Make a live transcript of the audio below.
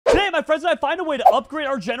my friends and I find a way to upgrade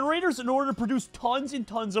our generators in order to produce tons and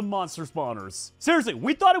tons of monster spawners. Seriously,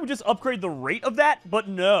 we thought it would just upgrade the rate of that, but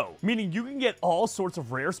no. Meaning you can get all sorts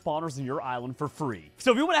of rare spawners in your island for free.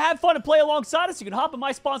 So if you want to have fun and play alongside us, you can hop on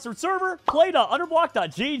my sponsored server,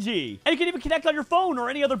 play.underblock.gg. And you can even connect on your phone or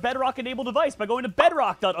any other Bedrock-enabled device by going to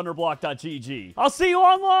bedrock.underblock.gg. I'll see you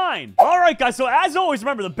online. All right, guys, so as always,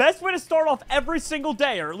 remember, the best way to start off every single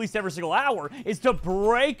day, or at least every single hour, is to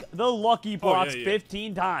break the lucky blocks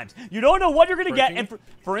 15 times. You don't know what you're going to get. And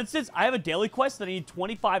for instance, I have a daily quest that I need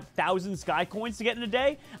 25,000 sky coins to get in a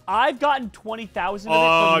day. I've gotten 20,000 of it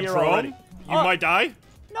from here Jerome, already. You might die?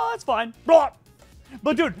 No, that's fine. But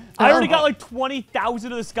dude, I already got like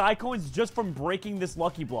 20,000 of the sky coins just from breaking this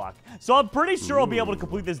lucky block. So I'm pretty sure I'll be able to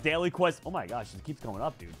complete this daily quest. Oh my gosh, it keeps going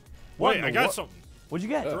up, dude. Wait, I got something. What'd you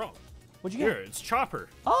get? What'd you get? Here, it's Chopper.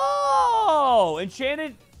 Oh,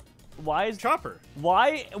 enchanted. Why is Chopper?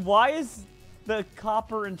 Why is the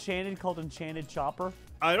copper enchanted called enchanted chopper?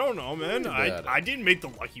 I don't know, man. I didn't make the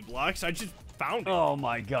lucky blocks. I just found it. Oh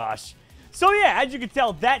my gosh. So yeah, as you can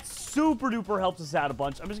tell, that super duper helps us out a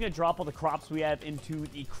bunch. I'm just gonna drop all the crops we have into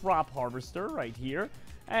the crop harvester right here,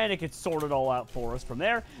 and it can sort it all out for us from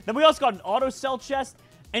there. Then we also got an auto sell chest,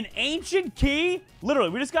 an ancient key. Literally,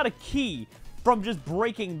 we just got a key from just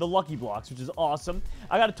breaking the lucky blocks, which is awesome.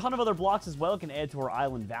 I got a ton of other blocks as well. It can add to our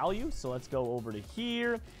island value. So let's go over to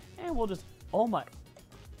here, and we'll just, oh my,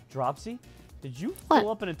 Dropsy, did you fill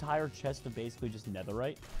up an entire chest of basically just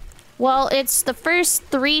netherite? Well, it's the first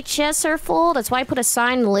 3 chests are full. That's why I put a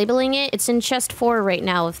sign labeling it. It's in chest 4 right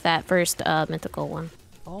now with that first mythical one.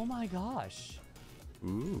 Oh my gosh.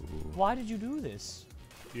 Ooh. Why did you do this?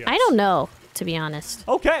 Yes. I don't know, to be honest.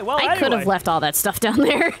 Okay, well, I could have left all that stuff down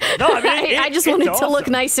there. No, I mean, I just wanted to look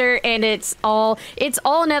nicer, and it's all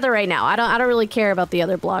nether right now. I don't really care about the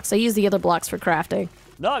other blocks. I use the other blocks for crafting.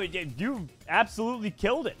 No, I mean, you absolutely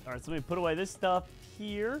killed it. All right, so let me put away this stuff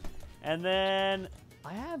here, and then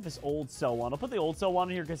I have this old cell one. I'll put the old cell one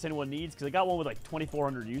in here in case anyone needs, because I got one with like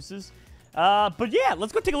 2,400 uses. But yeah,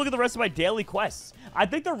 let's go take a look at the rest of my daily quests. I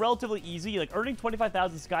think they're relatively easy. Like, earning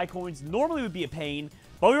 25,000 sky coins normally would be a pain,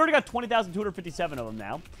 but we already got 20,257 of them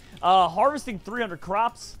now. Harvesting 300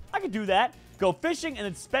 crops, I could do that. Go fishing, and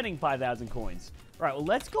then spending 5,000 coins. All right, well,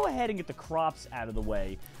 let's go ahead and get the crops out of the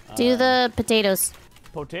way. Do the potatoes.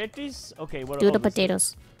 Potatoes? Okay, what Do about the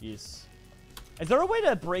potatoes. Yes. Is there a way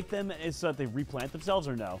to break them so that they replant themselves,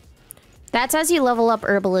 or no? That's as you level up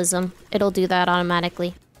herbalism. It'll do that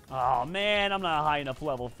automatically. Oh, man, I'm not a high enough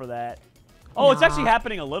level for that. Oh, it's actually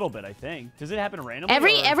happening a little bit, I think. Does it happen randomly?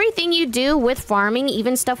 Everything you do with farming,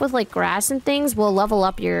 even stuff with like grass and things, will level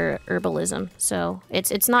up your herbalism. So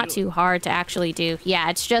it's not too hard to actually do. Yeah,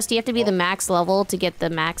 it's just you have to be the max level to get the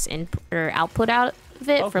max output out of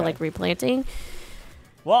it for like replanting.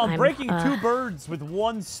 Well, I'm breaking 2 birds with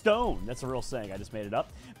 1 stone. That's a real saying. I just made it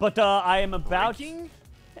up. But I am about...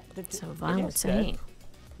 It's a violent saying.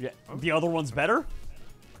 Yeah, the other one's better?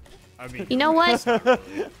 I mean... You know what?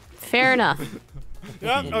 Fair enough.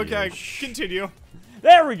 Yeah, okay, continue.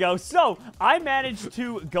 There we go. So, I managed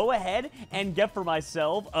to go ahead and get for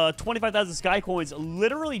myself 25,000 sky coins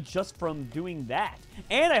literally just from doing that.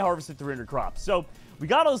 And I harvested 300 crops. So, we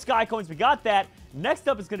got all the sky coins. We got that. Next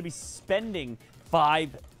up is going to be spending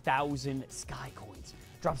 5,000 sky coins.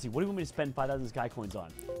 Dropsy, what do you want me to spend 5,000 sky coins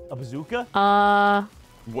on? A bazooka? I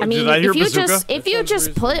mean, if you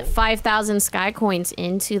just put 5,000 sky coins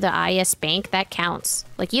into the IS bank, that counts.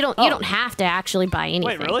 Like you don't have to actually buy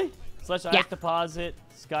anything. Wait, really? / IS deposit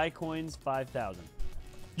sky coins 5,000.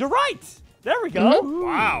 You're right. There we go.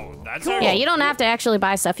 Wow, that's cool. Yeah, you don't have to actually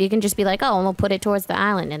buy stuff. You can just be like, oh, I'm gonna put it towards the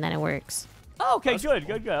island, and then it works. Oh, okay,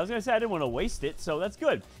 good. I was gonna say I didn't want to waste it, so that's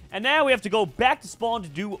good. And now we have to go back to spawn to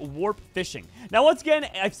do warp fishing. Now, once again,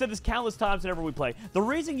 I've said this countless times whenever we play. The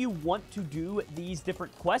reason you want to do these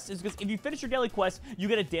different quests is because if you finish your daily quest, you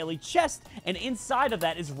get a daily chest, and inside of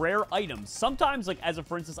that is rare items. Sometimes, like,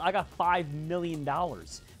 for instance, I got $5 million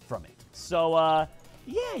from it. So,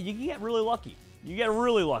 yeah, you can get really lucky. You get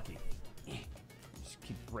really lucky. Just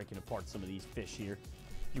keep breaking apart some of these fish here.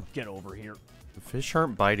 You get over here. The fish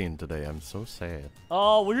aren't biting today. I'm so sad.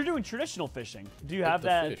 Oh, well, you're doing traditional fishing. Do you have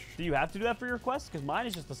that? Do you have to do that for your quest? Because mine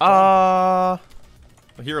is just the spawn.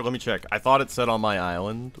 Here, let me check. I thought it said on my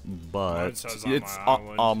island, but it's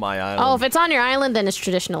on my island. Oh, if it's on your island, then it's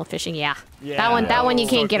traditional fishing. Yeah. That one you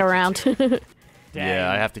can't get around. Yeah,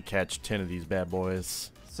 I have to catch 10 of these bad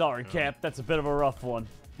boys. Sorry, Cap. That's a bit of a rough one.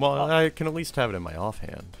 Well, I can at least have it in my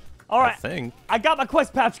offhand. All right. I think. I got my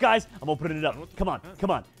quest pouch, guys. I'm opening it up. Come on.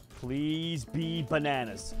 Come on. Please be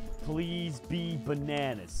bananas. Please be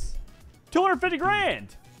bananas. 250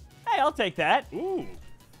 grand. Hey, I'll take that. Ooh.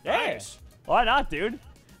 Yeah. Nice. Why not, dude?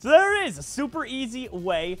 So there it is, a super easy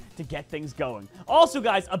way to get things going. Also,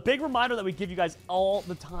 guys, a big reminder that we give you guys all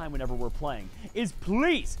the time whenever we're playing is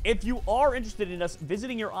please, if you are interested in us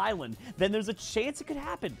visiting your island, then there's a chance it could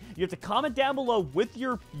happen. You have to comment down below with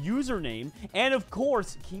your username, and of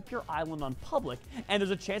course, keep your island on public, and there's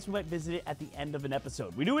a chance we might visit it at the end of an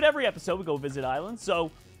episode. We do it every episode, we go visit islands, so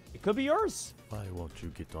it could be yours. Why won't you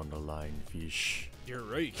get on the line, fish? You're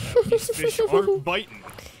right, these fish aren't biting.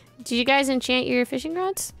 Did you guys enchant your fishing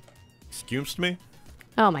rods? Excuse me?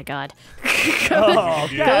 Oh my god. Oh,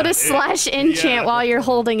 Go to /enchant while you're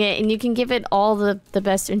holding it, and you can give it all the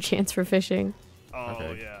best enchants for fishing. Oh,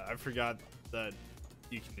 Okay. yeah, I forgot that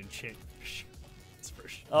you can enchant fish. It's for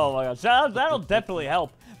sure. Oh my gosh, that'll definitely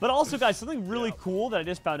help. But also, guys, something really cool that I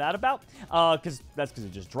just found out about, because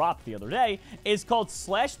it just dropped the other day, is called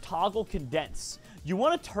 /toggle condense. You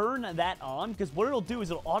want to turn that on, because what it'll do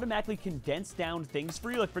is it'll automatically condense down things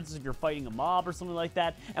for you. Like, for instance, if you're fighting a mob or something like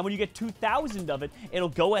that, and when you get 2,000 of it, it'll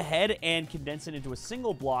go ahead and condense it into a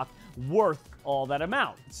single block worth all that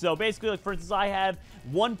amount. So basically, like, for instance, I have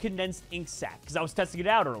 1 condensed ink sac, because I was testing it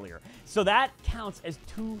out earlier. So that counts as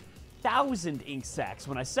 2,000 ink sacs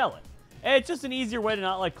when I sell it. And it's just an easier way to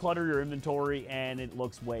not, like, clutter your inventory, and it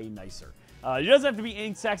looks way nicer. It doesn't have to be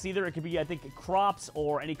ink sacs either. It could be, I think, crops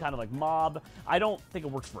or any kind of, like, mob. I don't think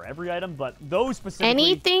it works for every item, but those specifically...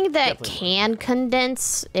 Anything that can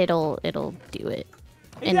condense, it'll do it.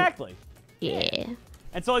 Exactly. Yeah.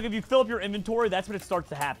 And so, like, if you fill up your inventory, that's when it starts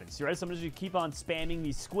to happen. So, right? Sometimes you keep on spamming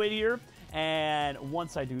these squid here. And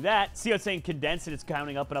once I do that, see how it's saying condense and it's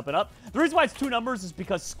counting up and up and up? The reason why it's 2 numbers is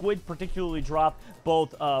because squid particularly drop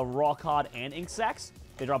both raw cod and ink sacs.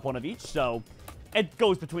 They drop 1 of each, so it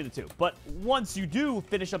goes between the 2. But once you do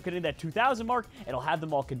finish up getting that 2,000 mark, it'll have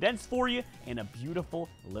them all condensed for you in a beautiful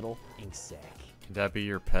little ink sac. Could that be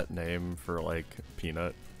your pet name for, like,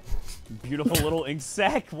 Peanut? Beautiful little ink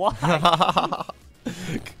sac? Why?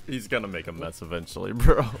 He's gonna make a mess eventually,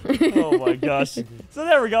 bro. Oh my gosh. So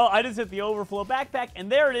there we go. I just hit the overflow backpack, and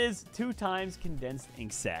there it is, 2 times condensed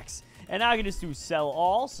ink sacs. And now I can just do sell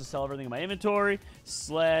all, so sell everything in my inventory,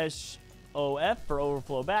 /OF for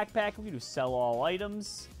overflow backpack. We can do sell all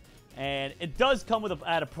items. And it does come with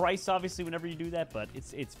at a price, obviously, whenever you do that, but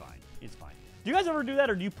it's fine. It's fine. Do you guys ever do that,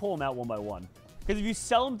 or do you pull them out one by one? Because if you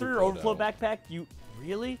sell them through your overflow backpack, you...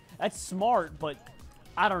 Really? That's smart, but...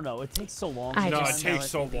 I don't know. It takes so long. No, it takes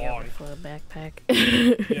so long. Backpack.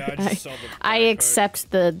 Yeah, I just sell the backpack. I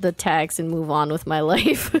accept the tags and move on with my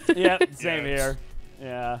life. Yep, same here.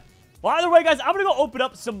 Yeah. Well, either way, guys, I'm going to go open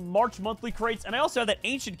up some March monthly crates, and I also have that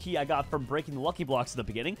ancient key I got from breaking the lucky blocks at the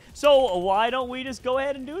beginning. So why don't we just go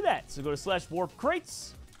ahead and do that? So go to /warp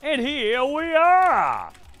crates, and here we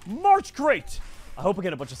are. March crate. I hope I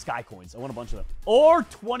get a bunch of sky coins. I want a bunch of them. Or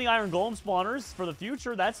 20 iron golem spawners for the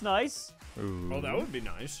future. That's nice. Ooh. Oh, that would be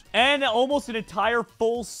nice. And almost an entire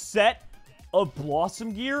full set of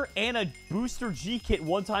Blossom gear and a booster G-kit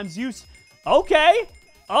 1x use. Okay.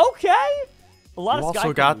 Okay. A lot of You sky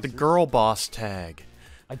also got boosters. the girl boss tag.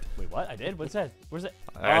 Wait, what? I did? What's that? Where's it?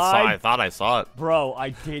 I thought I saw it. Bro,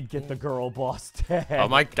 I did get the girl boss tag. Oh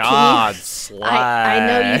my god, I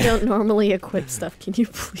know you don't normally equip stuff. Can you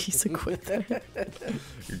please equip it?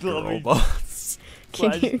 Girl boss.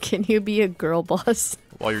 Can you be a girl boss?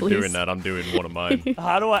 While you're doing that, I'm doing one of mine.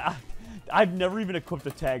 How do I've never even equipped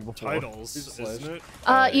a tag before. Titles, isn't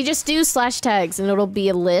it? You just do /tags, and it'll be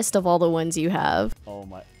a list of all the ones you have. Oh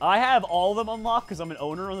my. I have all of them unlocked because I'm an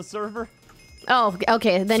owner on the server. Oh,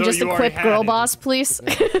 okay. Then So just you equip already girl had it. boss, please.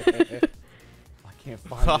 I can't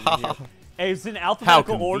find it in here. Hey, it's in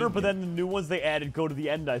alphabetical order, but then the new ones they added go to the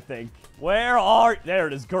end, I think. Where are... There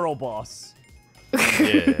it is, girl boss.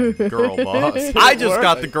 Yeah, girl boss. I just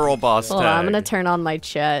got the girl boss tag. Hold on, I'm gonna turn on my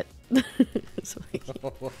chat. Let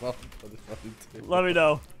me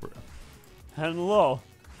know. Hello.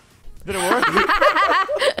 Did it work?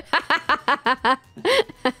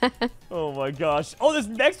 Oh my gosh. Oh, this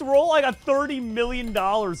next roll, I got $30 million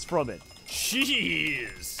from it.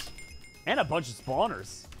 Jeez. And a bunch of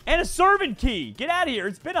spawners. And a servant key. Get out of here.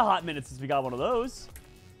 It's been a hot minute since we got one of those.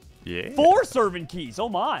 Yeah. 4 servant keys. Oh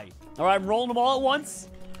my. All right, I'm rolling them all at once.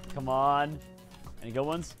 Come on. Any good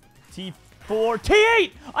ones? T4.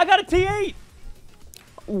 T8! I got a T8!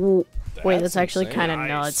 Ooh, wait, that's That's actually insane. kind of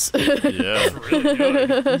Nice. nuts. Yeah. Really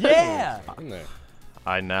good. Yeah. In there.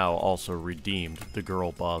 I now also redeemed the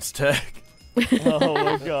girl boss tag. Oh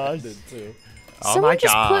my gosh. Did too. Oh Someone my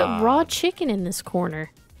just god. put raw chicken in this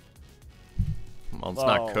corner. Well, it's Oh.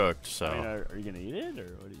 not cooked, so. I mean, are you going to eat it? Or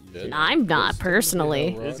what are you Yeah. doing? I'm not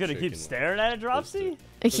personally. You're just going to keep staring at it, Dropsy?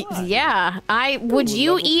 Yeah, would Ooh,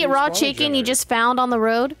 you level eat 3 raw spawner chicken you generator. just found on the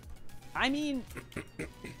road? I mean,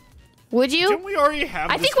 Would you? Didn't we already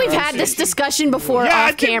have I think we've had this discussion before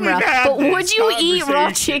off camera. But would you eat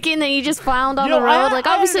raw chicken that you just found on the road? Like,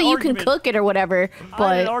 obviously you can cook it or whatever, but...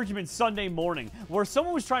 I had an argument Sunday morning where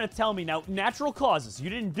someone was trying to tell me, now, natural causes, you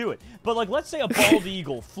didn't do it, but, like, let's say a bald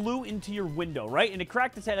eagle flew into your window, right? And it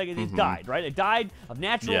cracked its head, like, it died, right? It died of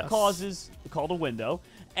natural causes, called a window,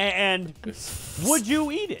 and would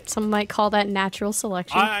you eat it? Some might call that natural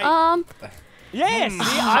selection. Yes.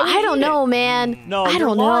 I don't know, man. No, I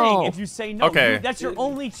don't lying know. If you say no, that's your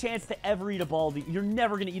only chance to ever eat a bald eagle. You're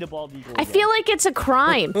never gonna eat a bald eagle. I feel like it's a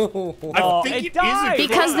crime. I think it is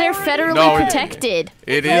because they're federally protected.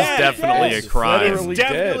 It is definitely a crime. It's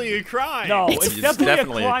definitely a crime. No, it's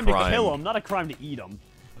definitely a crime to kill them, not a crime to eat them.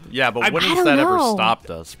 Yeah, but when has that ever stopped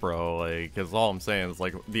us, bro? Like, because all I'm saying is,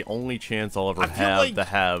 like, the only chance I'll ever have to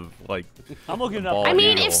have, like, I'm looking it up. I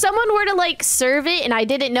mean, if someone were to, like, serve it and I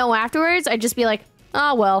didn't know afterwards, I'd just be like,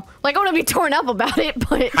 oh, well. Like, I wouldn't be torn up about it,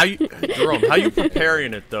 but... Jerome, how you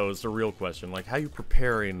preparing it, though, is the real question. Like, how you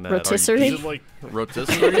preparing that? Rotisserie?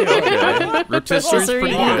 Rotisserie? Okay. Rotisserie's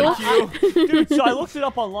pretty good. Dude, so I looked it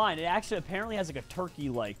up online. It actually apparently has, like, a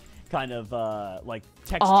turkey-like kind of, like,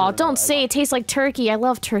 texture. Oh, don't say it tastes like turkey. I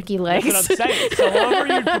love turkey legs. That's what I'm saying. So however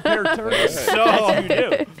you prepare turkey, that's what you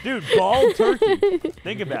do. Dude, bald turkey.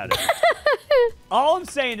 Think about it. All I'm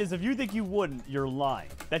saying is if you think you wouldn't, you're lying.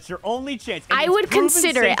 That's your only chance. I would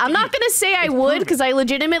consider it. I'm not going to say I would because I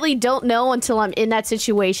legitimately don't know until I'm in that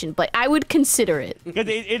situation, but I would consider it. Because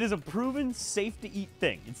it is a proven safe-to-eat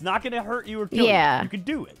thing. It's not going to hurt you or kill you. You could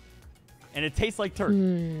do it. And it tastes like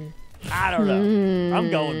turkey. I don't know. I'm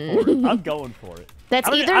going for it. I'm going for it. That's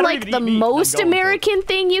either like the most American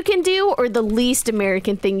thing you can do or the least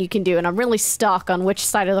American thing you can do, and I'm really stuck on which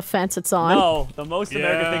side of the fence it's on. No, the most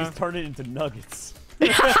American thing is turn it into nuggets.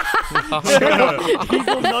 Eagle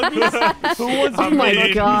nuggets? Who wants oh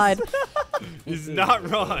my god. He's not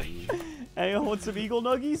wrong. Anyone want some eagle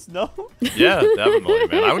nuggies? No? Yeah, definitely,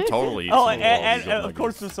 man. I would totally eat some and of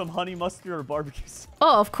course with some honey mustard or barbecue sauce.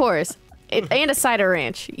 Oh, of course. And a cider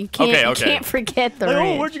ranch. You can't forget the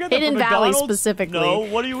ranch. Oh, where'd you get that Hidden from Valley McDonald's? specifically. No,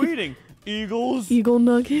 what are you eating? Eagles. Eagle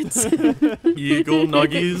nuggets. Eagle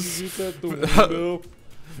nuggies.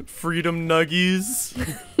 Freedom nuggies.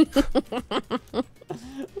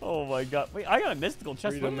 Oh my god. Wait, I got a mystical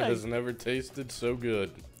chest. Freedom has never tasted so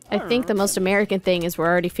good. I think the most American thing is we're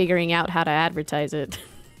already figuring out how to advertise it.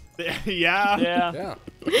 Yeah.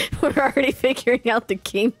 We're already figuring out the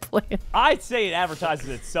game plan. I'd say it advertises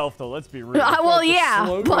itself, though. Let's be real. Well,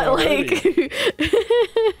 yeah, but like...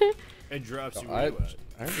 It drops you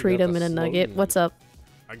Freedom in a nugget. What's up?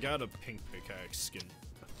 I got a pink pickaxe skin.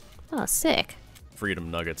 Oh, sick.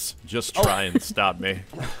 Freedom nuggets. Just try and stop me.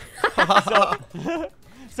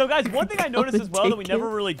 So guys, one thing I noticed as well that we never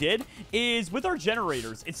really did is with our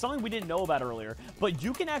generators, it's something we didn't know about earlier, but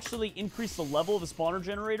you can actually increase the level of the spawner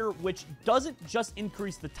generator, which doesn't just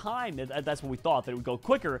increase the time. That's what we thought, that it would go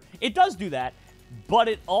quicker. It does do that, but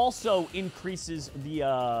it also increases the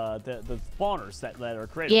spawners that are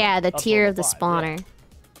created. Yeah, the tier of the spawner. Yeah.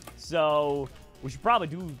 So we should probably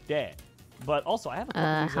do that. But also, I haven't.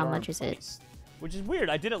 How much is it? Which is weird.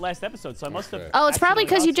 I did it last episode, so I must have. Oh, it's probably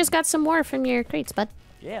because you just got some more from your crates, bud.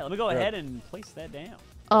 Yeah, let me go ahead and place that down.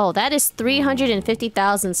 Oh, that is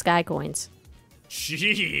 350,000 sky coins.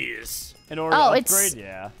 Jeez. In order to upgrade,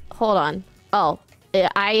 yeah. Hold on. Oh,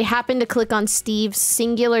 I happened to click on Steve's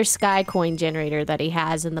singular sky coin generator that he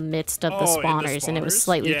has in the midst of the spawners, and it was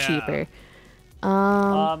slightly cheaper.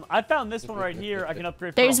 I found this one right here. I can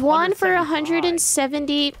upgrade. There's one for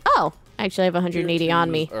 170. Oh, actually, I have 180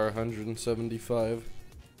 on me. Or 175.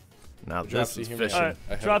 Now this is fishing.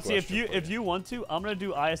 Dropsy, if you want to, I'm gonna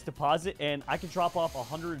do IS deposit, and I can drop off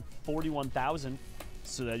 141,000,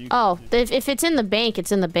 so that you. Oh, if it's in the bank,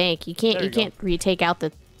 it's in the bank. You can't retake out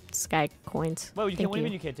the sky coins. Well, you can't. What do you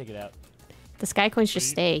mean you can't take it out? The sky coins just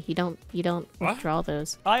stay. You don't withdraw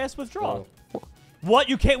those. IS withdrawal. What?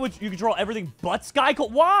 You can't? You can draw everything but sky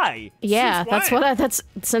coin? Why? Yeah, that's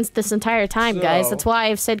since this entire time, guys. That's why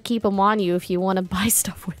I've said keep them on you if you want to buy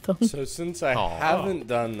stuff with them. So since I haven't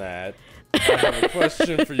done that, I have a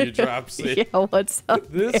question for you, Dropsy. Yeah, what's up?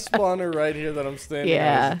 This spawner right here that I'm standing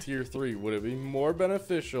on is a tier 3. Would it be more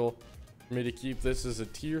beneficial for me to keep this as a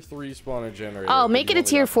tier 3 spawner generator? Oh, make it a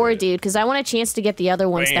tier 4, dude, because I want a chance to get the other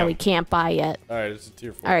ones that we can't buy yet. All right, it's a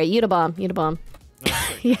tier 4. All right, Unabomb.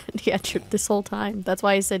 yeah, this whole time. That's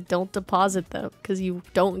why I said don't deposit them, because you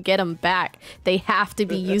don't get them back. They have to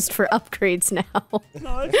be used for upgrades now.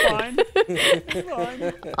 No, it's fine. It's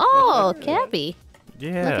fine. Oh, Cappy.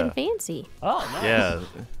 Yeah. Looking fancy. Oh, nice. Yeah,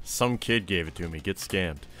 some kid gave it to me. Get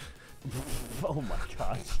scammed. Oh my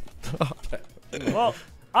gosh. Well,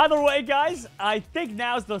 Either way, guys, I think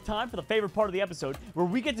now's the time for the favorite part of the episode where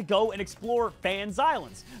we get to go and explore fans'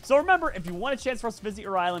 islands. So remember, if you want a chance for us to visit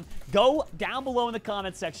your island, go down below in the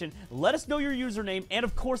comment section, let us know your username, and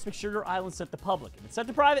of course, make sure your island's set to public. If it's set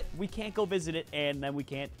to private, we can't go visit it, and then we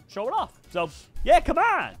can't show it off. So, yeah, come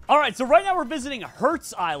on. All right, so right now we're visiting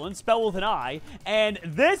Hertz Island, spelled with an I, and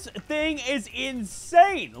this thing is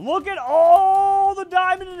insane. Look at all the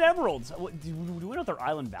diamond and emeralds. Do we know what their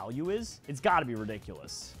island value is? It's got to be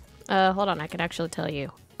ridiculous. Hold on, I can actually tell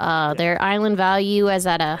you. Their island value is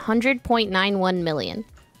at 100.91 million.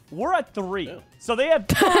 We're at 3. Yeah. So they have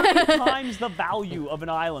 30 times the value of an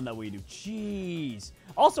island that we do. Jeez.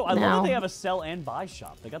 Also, I love that they have a sell and buy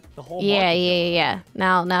shop. They got the whole Yeah.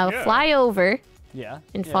 Now fly over. Yeah.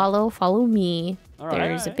 And follow me. All right,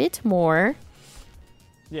 There's a bit more.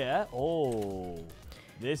 Yeah. Oh.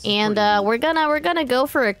 This is and we're gonna go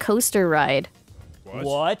for a coaster ride.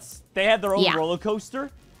 What? They have their own roller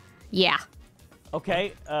coaster? Yeah.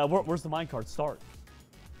 Okay. Where's the minecart start?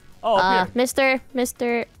 Oh, up here.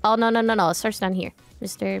 Mr. Oh, no. It starts down here.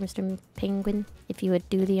 Mr. Penguin, if you would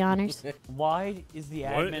do the honors. Why is the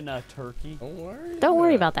admin a turkey? Don't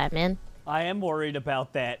worry about that, man. I am worried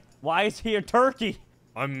about that. Why is he a turkey?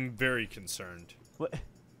 I'm very concerned. What?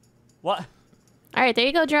 All right, there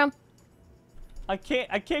you go, Jerome. I can't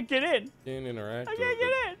get in. Can't interact. I can't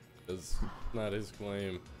get in. It's not his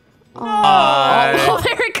claim. Oh,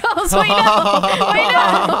 there it goes. Wait,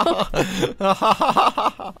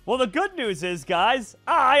 no. Well, the good news is, guys,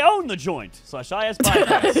 I own the joint. /IS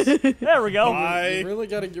bypass. There we go. You really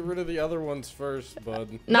got to get rid of the other ones first,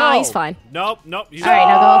 bud. No, he's fine. Nope. All right,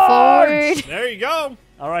 now go forward. There you go.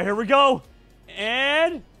 All right, here we go.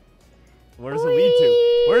 And where does it lead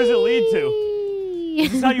to? Where does it lead to?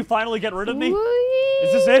 Is this how you finally get rid of me?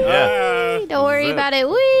 Is this it? Yeah. Don't worry about it.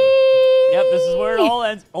 Whee! Yep, this is where it all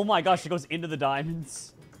ends. Oh my gosh, it goes into the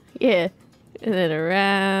diamonds. Yeah. And then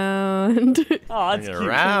around. Oh, that's cute.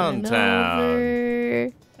 Around town. Over.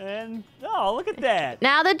 And, oh, look at that.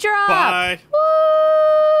 Now the drop. Bye.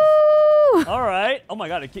 Woo! All right. Oh my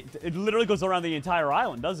god, it literally goes around the entire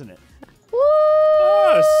island, doesn't it? Woo!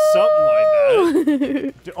 Something like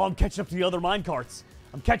that. Dude, oh, I'm catching up to the other minecarts.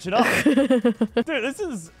 I'm catching up. Dude, this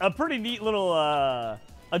is a pretty neat little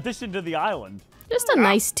addition to the island. Just a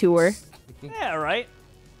nice tour. Yeah, right?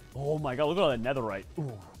 Oh my god, look at all that netherite.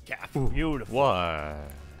 Ooh, beautiful. What?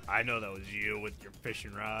 I know that was you with your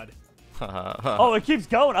fishing rod. Oh, it keeps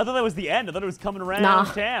going. I thought that was the end. I thought it was coming around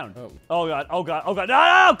town. Oh god. No,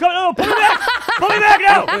 put me back! Put me back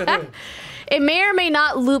now! It may or may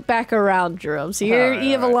not loop back around, Jerome. So you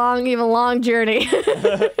have a long journey.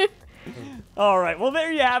 All right, well,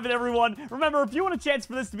 there you have it, everyone. Remember, if you want a chance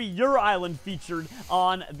for this to be your island featured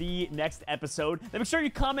on the next episode, then make sure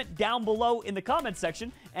you comment down below in the comment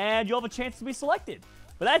section, and you'll have a chance to be selected.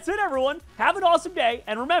 But that's it, everyone. Have an awesome day,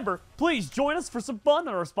 and remember, please join us for some fun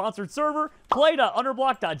on our sponsored server,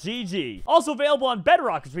 play.underblock.gg. Also available on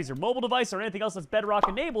Bedrock, which means your mobile device or anything else that's Bedrock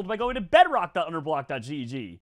enabled by going to bedrock.underblock.gg.